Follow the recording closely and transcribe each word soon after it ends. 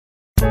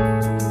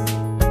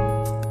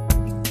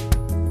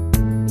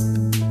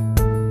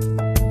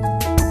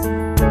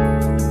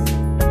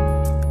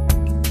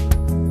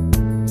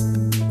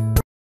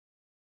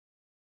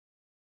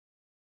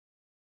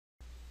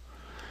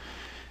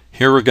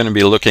Here we're going to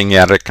be looking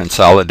at a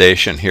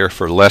consolidation here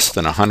for less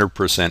than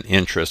 100%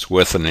 interest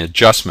with an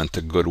adjustment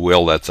to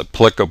goodwill that's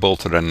applicable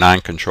to the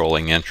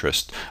non-controlling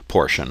interest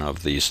portion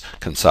of these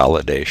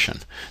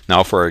consolidation.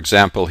 Now, for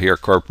example, here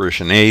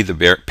Corporation A,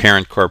 the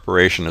parent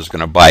corporation, is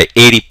going to buy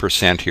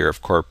 80% here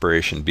of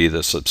Corporation B,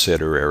 the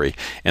subsidiary,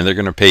 and they're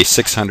going to pay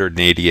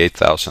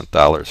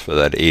 $688,000 for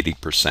that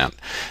 80%.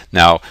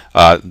 Now,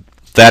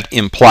 that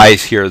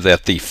implies here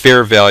that the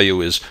fair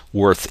value is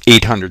worth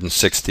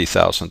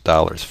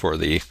 $860,000 for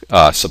the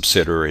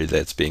subsidiary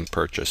that's being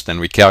purchased. And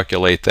we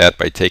calculate that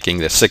by taking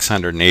the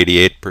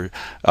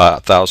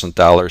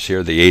 $688,000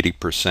 here, the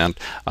 80%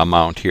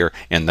 amount here,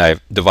 and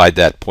divide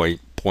that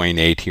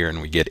 0.8 here,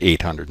 and we get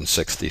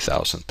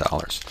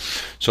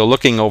 $860,000. So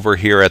looking over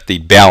here at the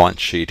balance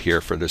sheet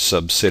here for the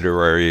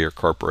subsidiary or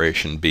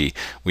Corporation B,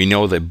 we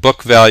know the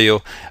book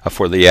value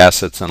for the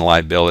assets and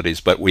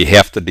liabilities, but we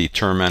have to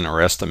determine or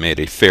estimate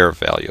a fair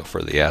value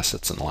for the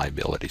assets and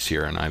liabilities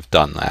here, and I've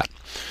done that.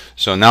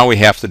 So now we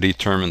have to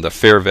determine the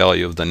fair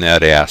value of the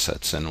net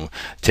assets, and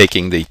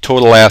taking the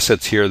total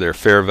assets here, their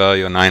fair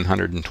value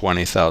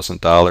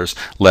 $920,000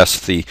 less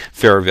the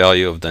fair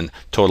value of the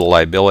total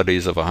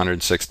liabilities of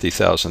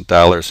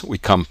 $160,000, we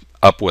come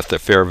up with the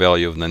fair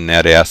value of the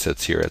net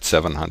assets here at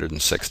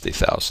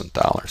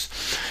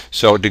 $760,000.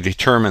 So to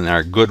determine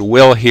our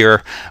goodwill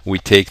here, we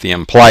take the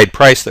implied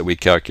price that we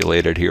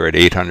calculated here at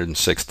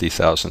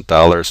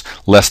 $860,000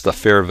 less the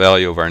fair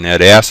value of our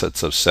net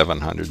assets of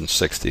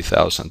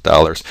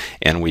 $760,000,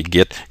 and we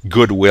get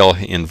goodwill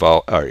here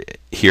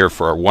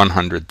for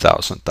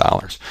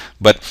 $100,000.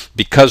 But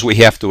because we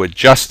have to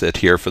adjust it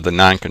here for the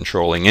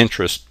non-controlling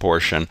interest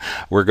portion,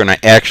 we're going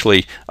to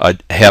actually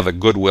have a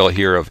goodwill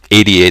here of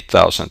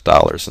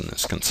 $88,000 in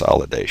this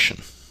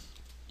consolidation.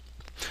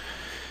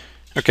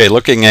 Okay,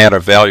 looking at a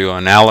value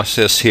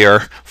analysis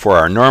here, for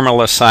our normal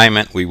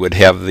assignment, we would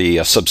have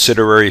the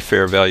subsidiary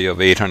fair value of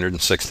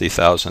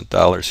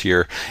 $860,000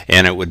 here,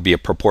 and it would be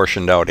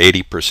proportioned out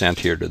 80%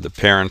 here to the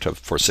parent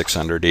for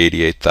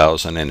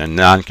 $688,000, and a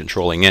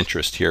non-controlling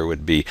interest here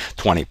would be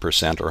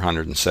 20% or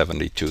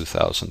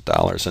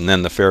 $172,000. And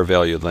then the fair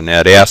value of the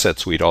net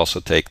assets, we'd also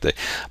take the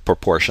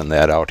proportion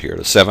that out here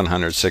to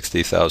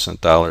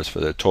 $760,000 for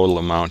the total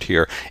amount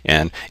here,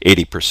 and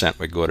 80%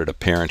 would go to the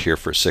parent here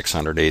for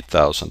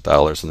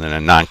 $608,000. And then a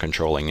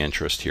non-controlling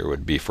interest here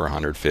would be for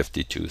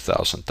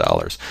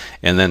 $152,000.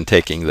 And then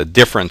taking the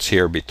difference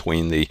here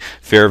between the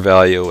fair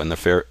value and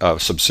the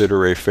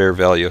subsidiary fair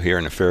value here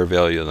and the fair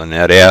value of the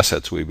net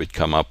assets, we would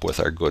come up with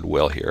our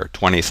goodwill here.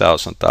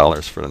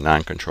 $20,000 for the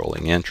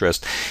non-controlling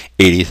interest,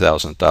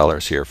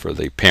 $80,000 here for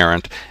the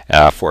parent,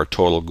 for a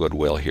total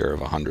goodwill here of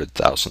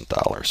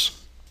 $100,000.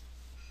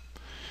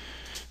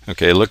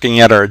 Okay, looking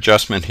at our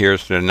adjustment here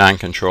to the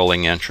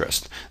non-controlling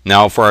interest.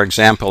 Now, for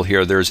example,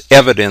 here there's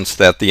evidence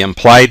that the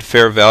implied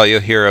fair value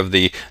here of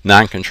the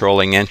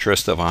non-controlling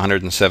interest of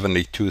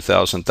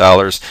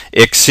 $172,000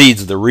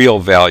 exceeds the real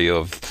value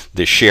of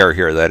the share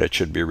here that it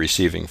should be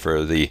receiving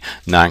for the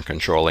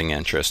non-controlling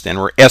interest, and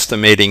we're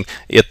estimating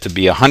it to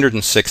be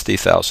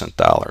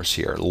 $160,000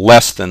 here,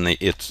 less than the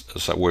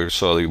so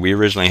we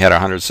originally had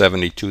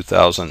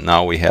 $172,000.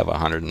 Now we have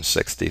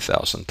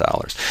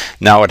 $160,000.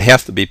 Now it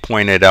has to be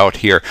pointed out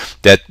here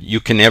that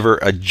you can never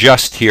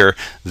adjust here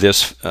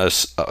this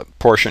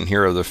portion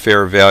here of the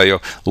fair value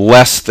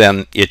less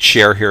than its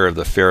share here of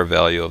the fair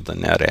value of the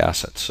net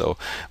assets. So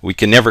we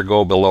can never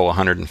go below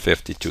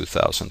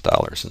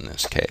 $152,000 in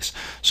this case.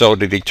 So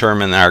to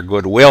determine our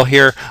goodwill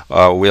here,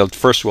 we'll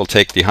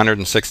take the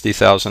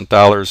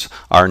 $160,000,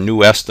 our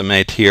new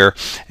estimate here,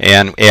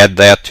 and add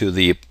that to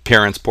the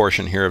parent's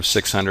portion here of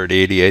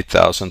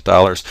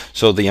 $688,000.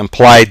 So the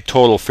implied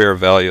total fair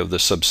value of the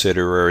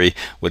subsidiary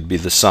would be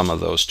the sum of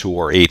those two,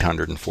 or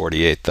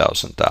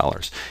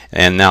 $848,000.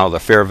 And now the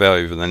fair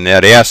value of the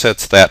net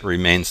assets, that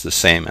remains the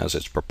same as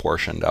it's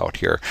proportioned out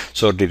here.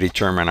 So to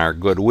determine our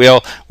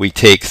goodwill, we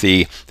take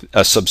the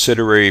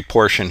subsidiary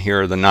portion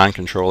here, the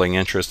non-controlling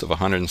interest of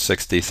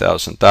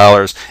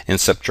 $160,000, and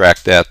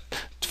subtract that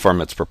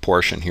from its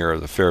proportion here of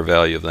the fair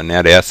value of the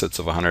net assets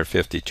of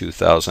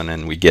 $152,000,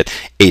 and we get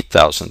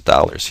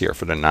 $8,000 here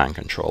for the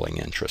non-controlling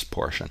interest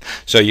portion.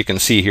 So you can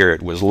see here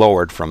it was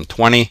lowered from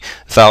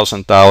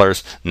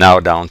 $20,000 now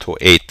down to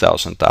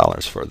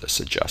 $8,000 for this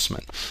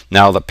adjustment.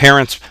 Now the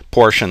parent's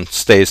portion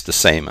stays the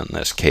same in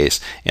this case,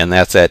 and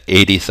that's at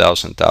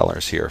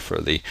 $80,000 here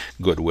for the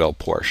goodwill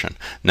portion.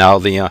 Now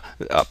the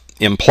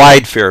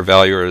implied fair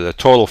value, or the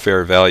total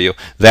fair value,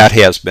 that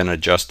has been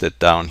adjusted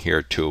down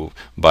here too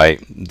by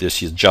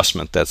this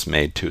adjustment that's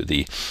made to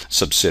the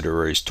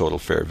subsidiary's total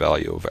fair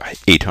value of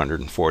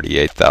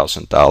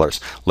 $848,000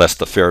 less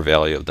the fair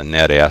value of the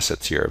net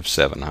assets here of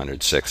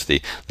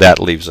 $760,000. That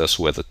leaves us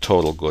with a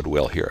total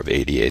goodwill here of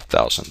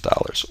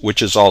 $88,000,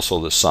 which is also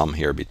the sum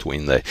here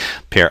between the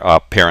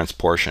parent's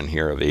portion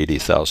here of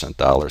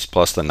 $80,000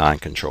 plus the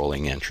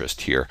non-controlling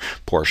interest here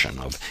portion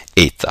of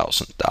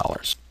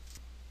 $8,000.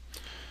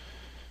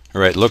 All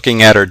right,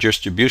 looking at our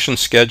distribution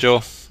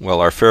schedule, well,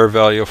 our fair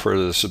value for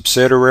the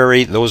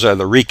subsidiary, those are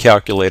the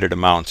recalculated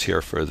amounts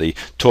here for the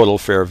total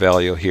fair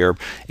value here,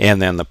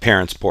 and then the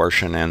parent's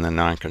portion and the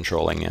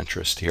non-controlling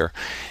interest here.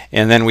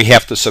 And then we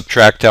have to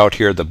subtract out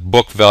here the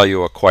book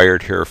value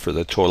acquired here for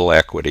the total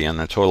equity, and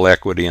the total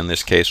equity in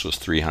this case was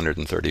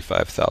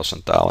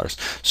 $335,000.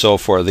 So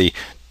for the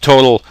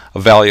total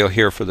value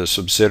here for the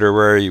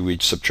subsidiary,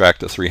 we'd subtract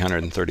the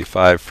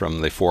 335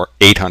 from the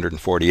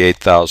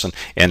 848,000,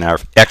 and our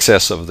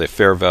excess of the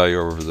fair value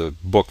over the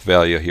book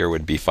value here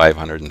would be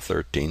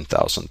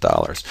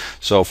 $513,000.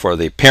 So for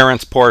the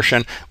parent's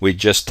portion, we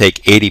just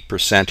take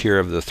 80% here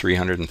of the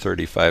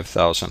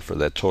 335,000 for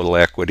that total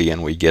equity,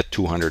 and we get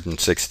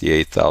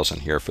 268,000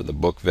 here for the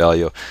book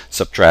value.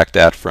 Subtract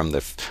that from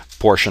the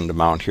portioned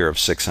amount here of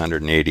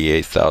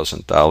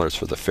 $688,000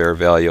 for the fair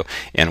value,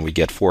 and we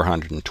get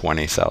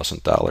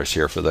 $420,000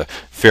 here for the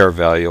fair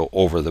value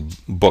over the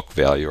book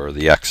value, or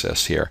the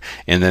excess here.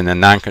 And then the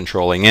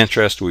non-controlling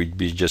interest, we'd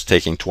be just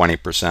taking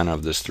 20%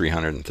 of this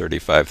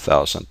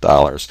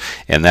 $335,000,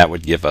 and that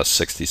would give us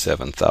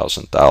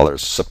 $67,000.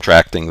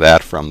 Subtracting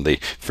that from the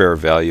fair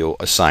value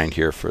assigned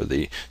here for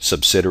the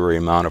subsidiary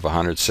amount of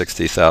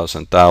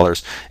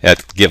 $160,000,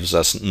 that gives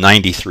us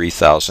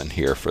 $93,000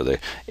 here for the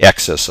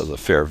excess of the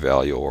fair value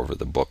over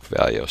the book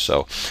value.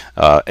 So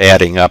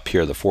adding up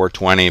here the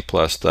 420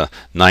 plus the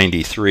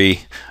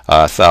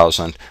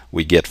 93,000,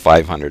 we get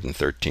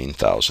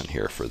 513,000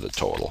 here for the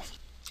total.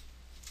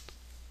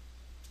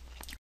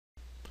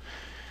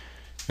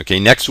 Okay,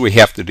 next we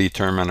have to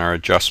determine our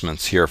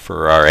adjustments here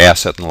for our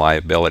asset and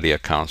liability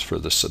accounts for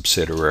the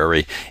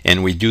subsidiary,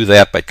 and we do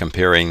that by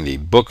comparing the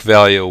book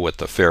value with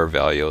the fair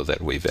value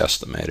that we've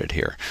estimated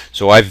here.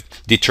 So I've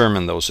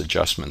determined those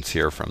adjustments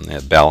here from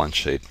the balance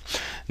sheet.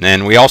 And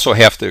then we also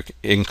have to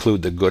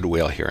include the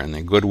goodwill here, and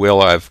the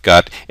goodwill I've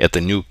got at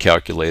the new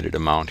calculated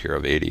amount here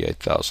of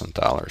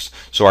 $88,000.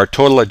 So our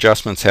total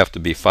adjustments have to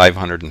be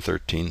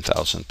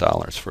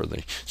 $513,000 for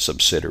the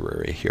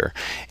subsidiary here,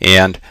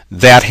 and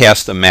that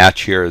has to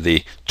match here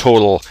the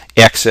total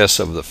excess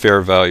of the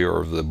fair value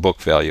or the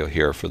book value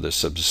here for the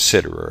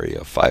subsidiary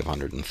of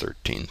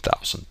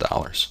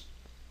 $513,000.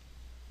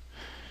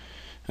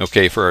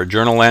 Okay, for our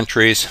journal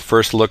entries,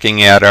 first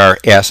looking at our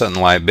asset and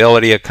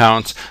liability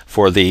accounts.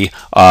 For the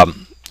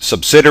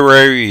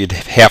subsidiary, you'd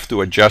have to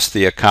adjust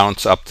the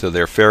accounts up to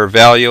their fair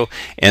value,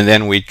 and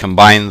then we'd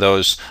combine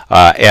those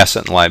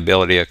asset and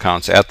liability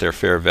accounts at their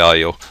fair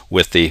value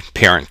with the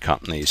parent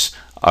company's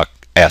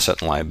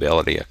asset and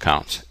liability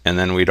accounts. And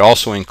then we'd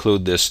also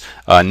include this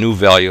new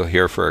value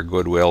here for a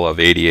goodwill of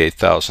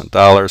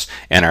 $88,000,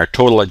 and our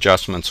total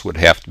adjustments would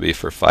have to be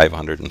for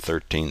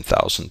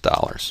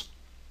 $513,000.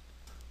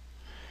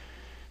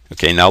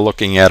 Okay, now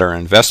looking at our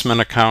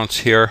investment accounts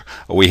here,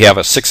 we have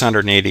a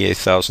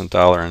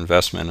 $688,000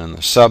 investment in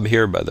the sub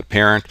here by the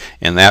parent,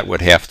 and that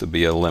would have to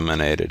be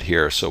eliminated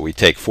here. So we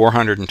take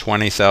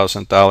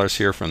 $420,000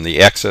 here from the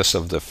excess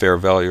of the fair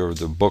value or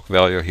the book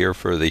value here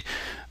for the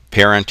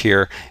parent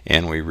here,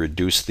 and we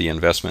reduce the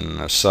investment in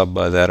a sub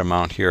by that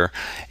amount here.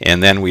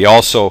 And then we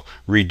also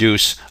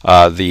reduce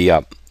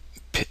the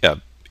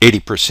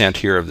 80%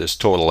 here of this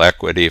total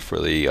equity for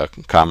the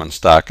common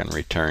stock and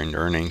retained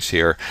earnings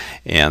here,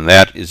 and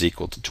that is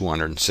equal to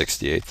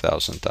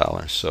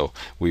 $268,000. So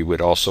we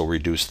would also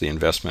reduce the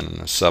investment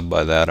in a sub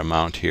by that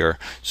amount here.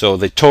 So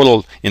the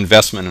total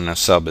investment in a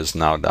sub is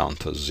now down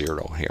to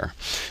zero here.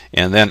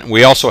 And then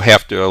we also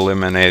have to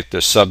eliminate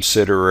the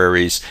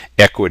subsidiary's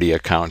equity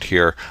account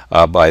here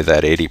by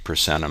that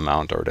 80%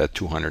 amount, or that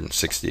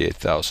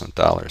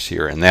 $268,000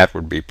 here, and that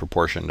would be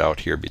proportioned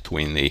out here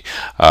between the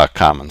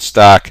common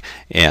stock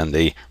and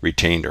the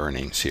retained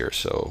earnings here.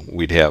 So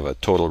we'd have a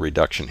total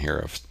reduction here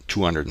of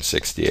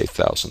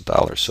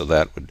 $268,000, so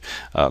that would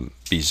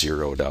be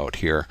zeroed out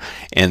here.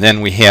 And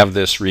then we have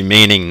this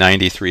remaining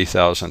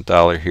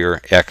 $93,000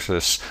 here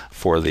excess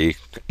for the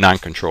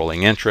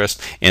non-controlling interest,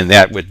 and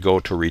that would go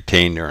to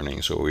retained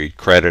earnings, so we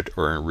credit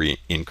or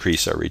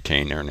increase our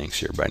retained earnings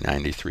here by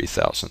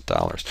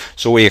 $93,000.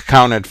 So we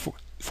accounted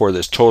for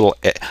this total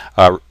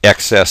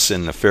excess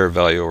in the fair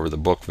value over the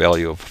book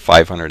value of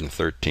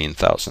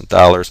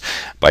 $513,000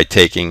 by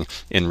taking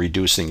and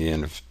reducing the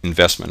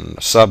investment in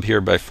the sub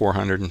here by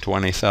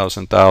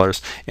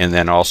 $420,000, and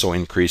then also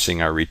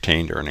increasing our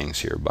retained earnings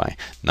here by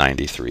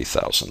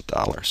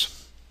 $93,000.